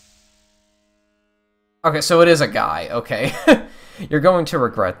 Okay, so it is a guy. Okay. You're going to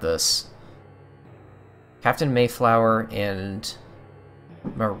regret this. Captain Mayflower and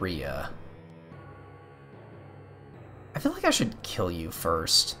Maria. I feel like I should kill you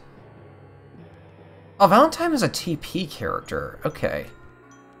first. Oh, Valentine is a TP character. Okay.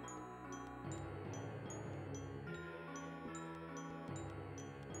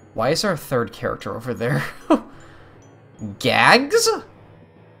 Why is there a third character over there? Gags?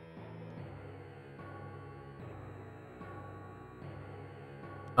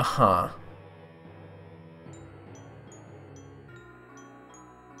 Uh-huh.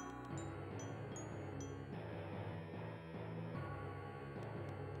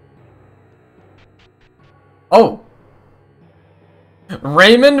 Oh!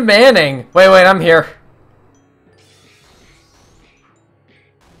 Raymond Manning! Wait, I'm here.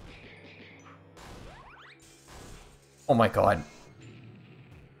 Oh my god.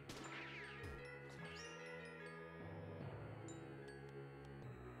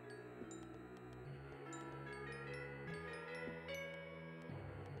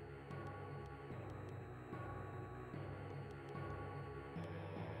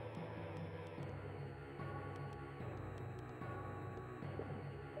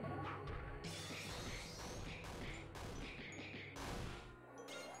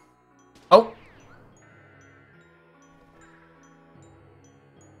 Oh!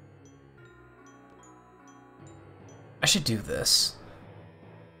 I should do this.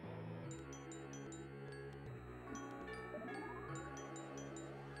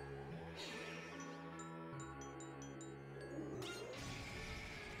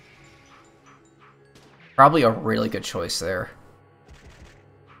 Probably a really good choice there.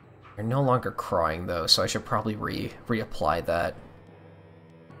 You're no longer crying though, so I should probably reapply that.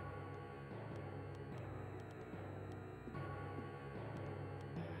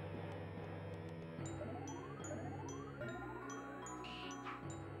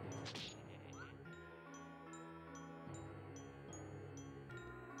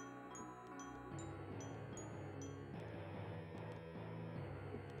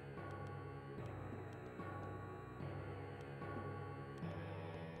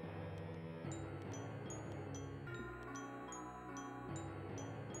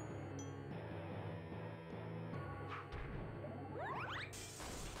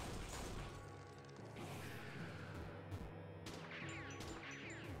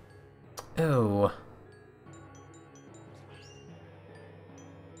 Oh.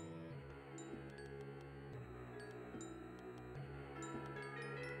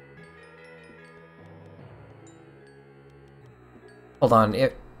 Hold on,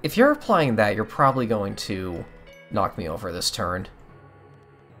 if you're applying that, you're probably going to knock me over this turn.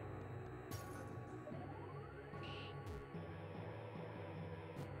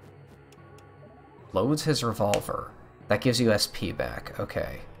 Loads his revolver. That gives you SP back.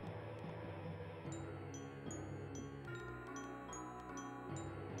 Okay.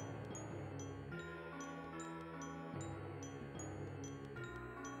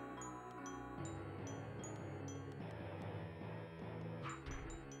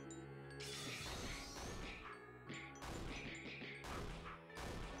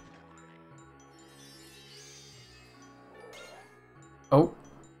 Oh.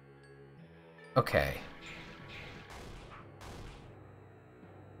 Okay.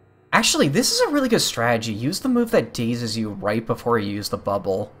 Actually, this is a really good strategy. Use the move that dazes you right before you use the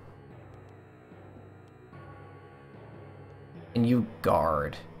bubble. And you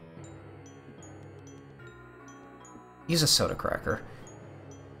guard. Use a soda cracker.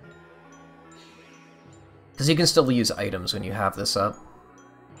 Because you can still use items when you have this up.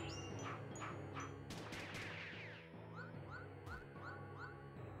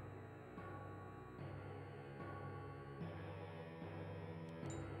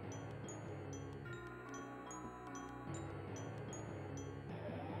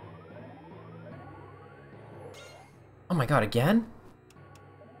 Oh my god, again?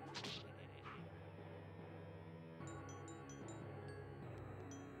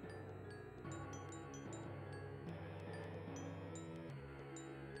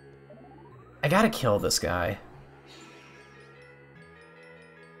 I gotta kill this guy.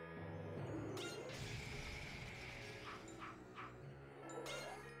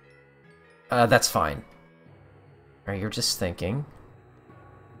 That's fine. Alright, you're just thinking.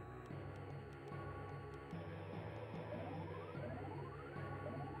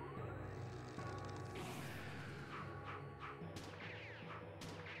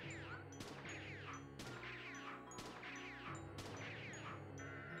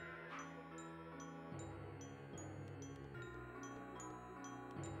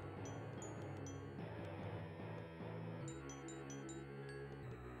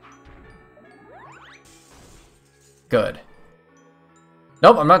 Good.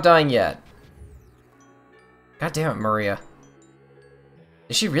 Nope, I'm not dying yet. God damn it, Maria.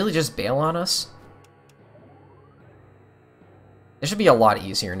 Did she really just bail on us? This should be a lot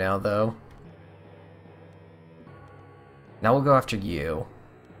easier now, though. Now we'll go after you.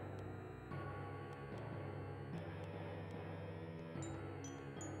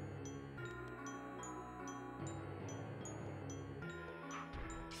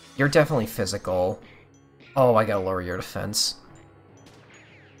 You're definitely physical. Oh, I gotta lower your defense.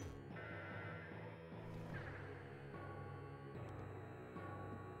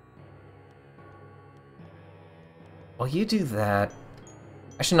 Well, you do that.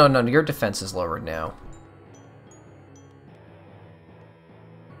 Actually, no, your defense is lowered now.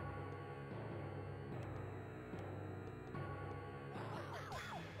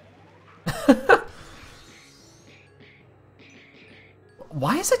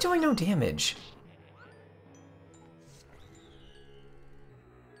 Why is it doing no damage?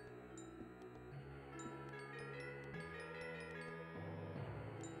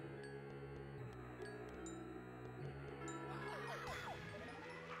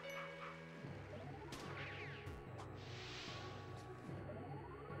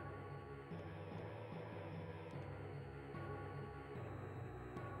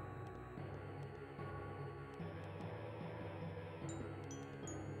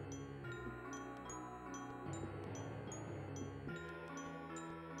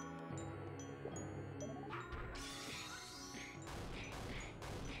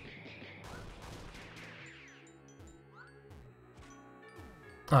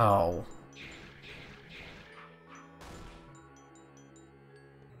 Oh.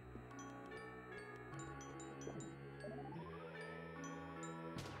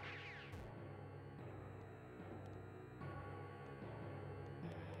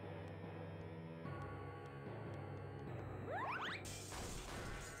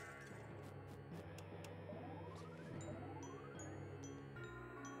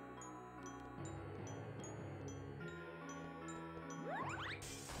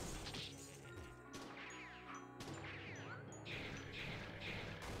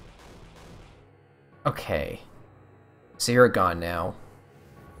 Okay. So you're gone now.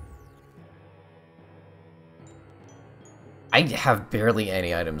 I have barely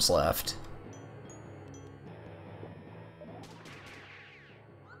any items left.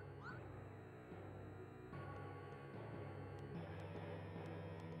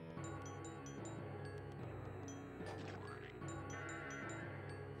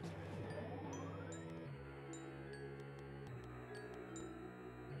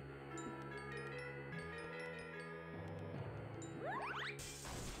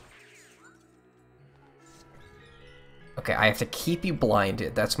 Okay, I have to keep you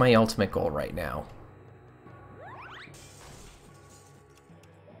blinded. That's my ultimate goal right now.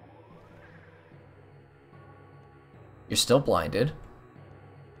 You're still blinded.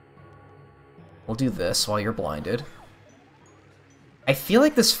 We'll do this while you're blinded. I feel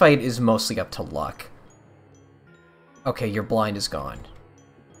like this fight is mostly up to luck. Okay, your blind is gone.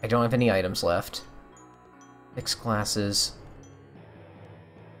 I don't have any items left. 6 glasses.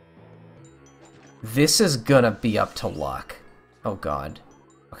 This is gonna be up to luck. Oh god.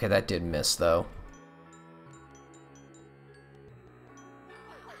 Okay, that did miss, though.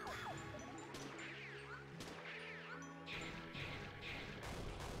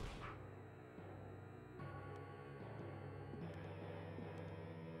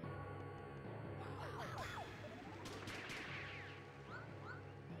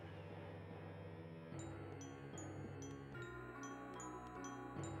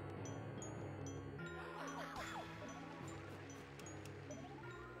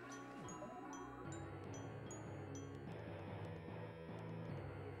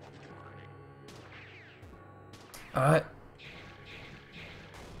 Uh...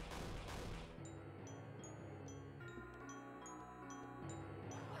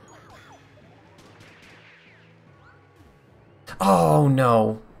 Oh,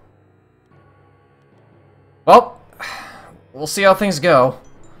 no. Well, we'll see how things go.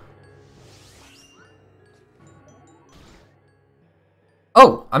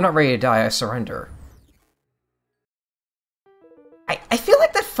 Oh, I'm not ready to die, I surrender. I feel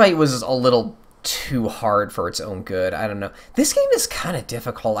like that fight was a little too hard for its own good. I don't know. This game is kind of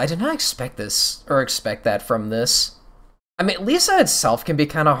difficult. I did not expect this, or expect that from this. I mean, Lisa itself can be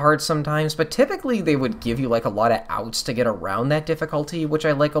kind of hard sometimes, but typically they would give you, like, a lot of outs to get around that difficulty, which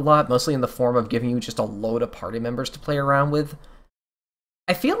I like a lot, mostly in the form of giving you just a load of party members to play around with.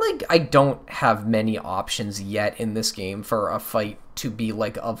 I feel like I don't have many options yet in this game for a fight to be,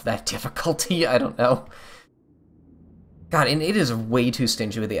 like, of that difficulty. I don't know. God, and it is way too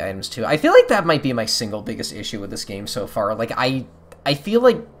stingy with the items, too. I feel like that might be my single biggest issue with this game so far. Like, I feel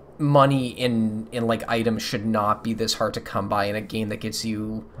like money in like, items should not be this hard to come by in a game that gets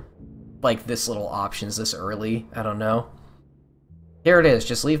you, like, this little options this early. I don't know. Here it is,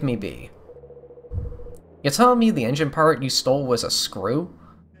 just leave me be. You're telling me the engine part you stole was a screw?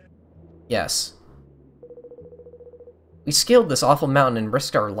 Yes. We scaled this awful mountain and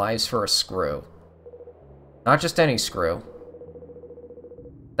risked our lives for a screw. Not just any screw.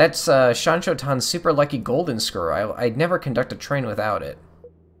 That's Shanshotan's super lucky golden screw. I'd never conduct a train without it.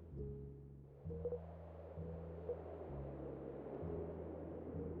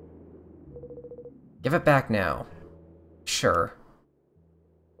 Give it back now. Sure.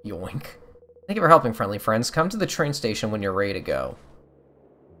 Yoink. Thank you for helping, friendly friends. Come to the train station when you're ready to go.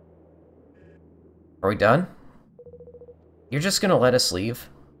 Are we done? You're just gonna let us leave?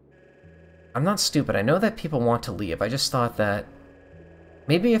 I'm not stupid. I know that people want to leave. I just thought that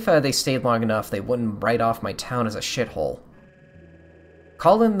maybe if they stayed long enough, they wouldn't write off my town as a shithole.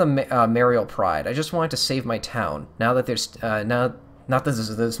 Call in the Mariel Pride. I just wanted to save my town. Now that there's not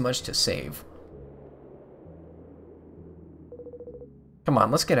that there's much to save. Come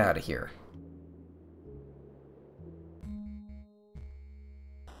on, let's get out of here.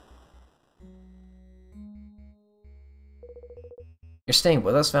 You're staying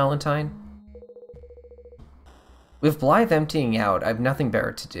with us, Valentine? With Blythe emptying out, I have nothing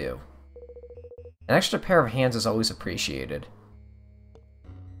better to do. An extra pair of hands is always appreciated.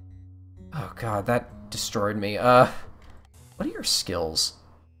 Oh god, that destroyed me. What are your skills?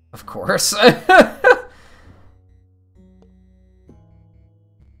 Of course.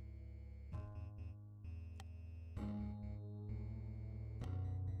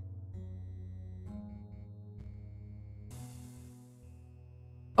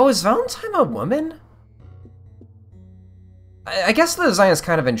 Oh, is Valentine a woman? I guess the design is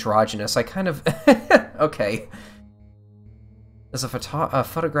kind of androgynous. I kind of... Okay. There's a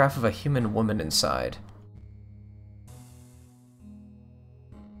photograph of a human woman inside.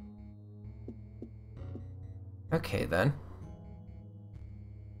 Okay, then.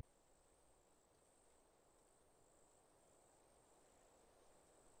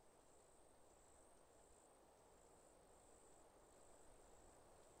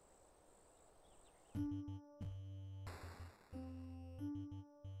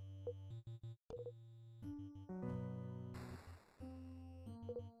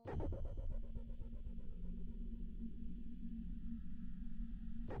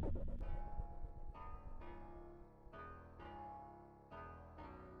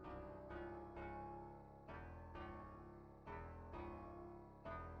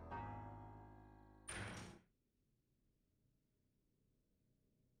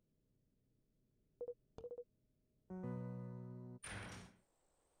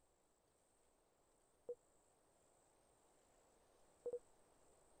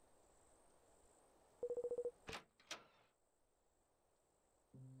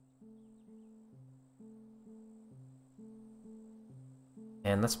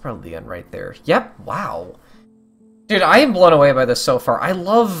 And that's probably the end right there. Yep, wow. Dude, I am blown away by this so far. I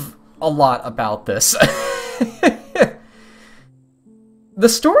love a lot about this. The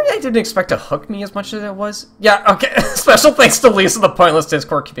story I didn't expect to hook me as much as it was. Yeah, okay. Special thanks to Lisa, the Pointless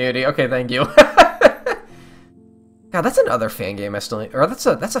Discord community. Okay, thank you. God, that's another fan game I still need, or that's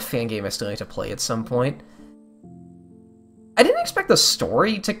a fan game I still need to play at some point. I didn't expect the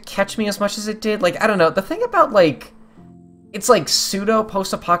story to catch me as much as it did. Like, I don't know, the thing about, like, it's like pseudo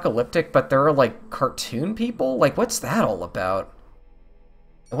post-apocalyptic, but there are like cartoon people? Like, what's that all about?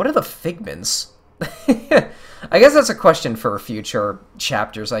 And what are the Figments? I guess that's a question for future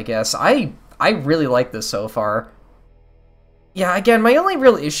chapters, I guess. I really like this so far. Yeah, again, my only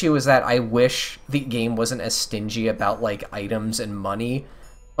real issue is that I wish the game wasn't as stingy about, like, items and money.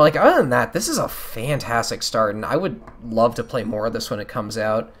 But, like, other than that, this is a fantastic start, and I would love to play more of this when it comes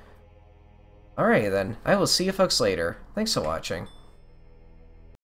out. Alright then, I will see you folks later. Thanks for watching.